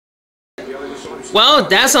Well,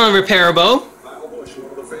 that's unrepairable.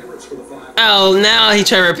 Oh, now he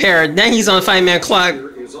tried to repair it. Now he's on a 5-minute clock.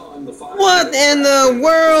 What in the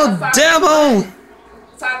world, devil?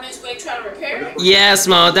 5 minutes wait, try to repair it? Yes,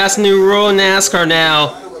 Mo. That's the new rule in NASCAR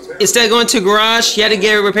now. Instead of going to a garage, you had to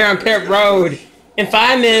get it repaired on pit road in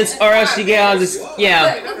 5 minutes, or else you get on this.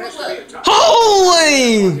 Yeah.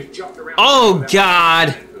 Holy! Oh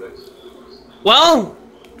God. Well,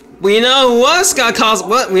 we know what's gonna cause.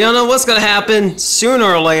 What we don't know what's gonna happen sooner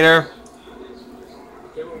or later.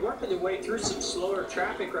 They were working their way through some slower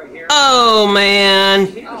traffic right here. Oh man.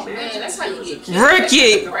 Oh man, that's how you get killed.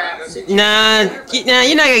 Ricky! Nah,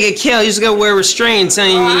 you're not gonna get killed. You just gotta wear restraints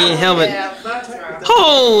and you need a helmet.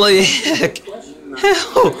 Holy heck!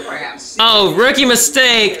 Oh, rookie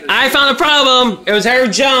mistake. I found a problem. It was Harry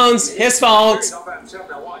Jones. His fault.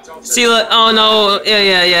 See, look. Oh no.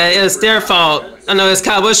 Yeah. It was their fault. Oh no, it's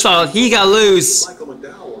Kyle Busch's fault. He got loose.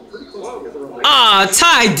 Ah,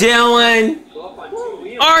 Ty Dillon.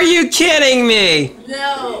 Are you kidding me?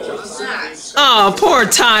 No, it's not. Oh, poor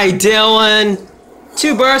Ty Dillon.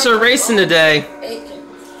 2 birds are racing today.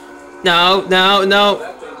 No.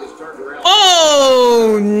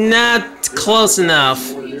 Oh, not close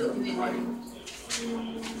enough.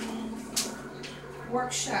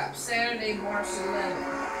 Workshop, Saturday, March 11th.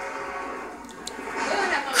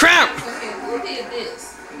 Crap! Who did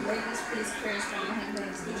this? Ladies, please carry strong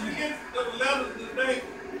handbags. Did you get the letter today?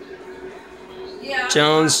 Yeah.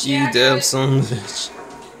 Jones, you dumb son of a bitch.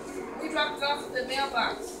 We dropped it off at the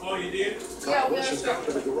mailbox. Oh, you did? Yeah, we Busch has gone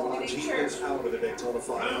to the garage. leave He church. is out of the Daytona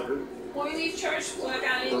 500. When we leave church, when I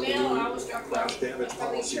got an email, I was dropped off. Crash damage I leave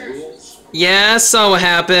policy church. rules. Yeah, I saw what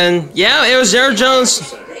happened. Yeah, it was Jared Jones. The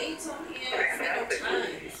dates on here, I know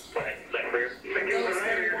times. Those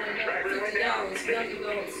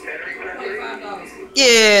 $50, $25.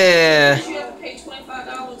 Yeah. You have to pay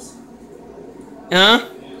 $25. Huh?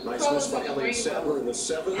 Nice miss by Elliott Sadler in the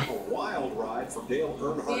 7. A wild ride from Dale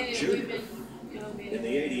Earnhardt Jr. in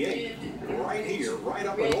the 88. Right here, right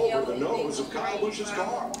up and over the nose of Kyle Busch's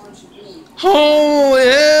car. Oh,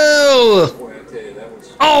 ew.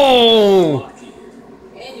 Oh.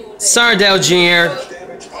 Sorry, Dale Jr.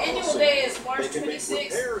 Annual day is March 26th.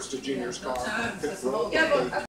 Repairs to Junior's car. Yeah, but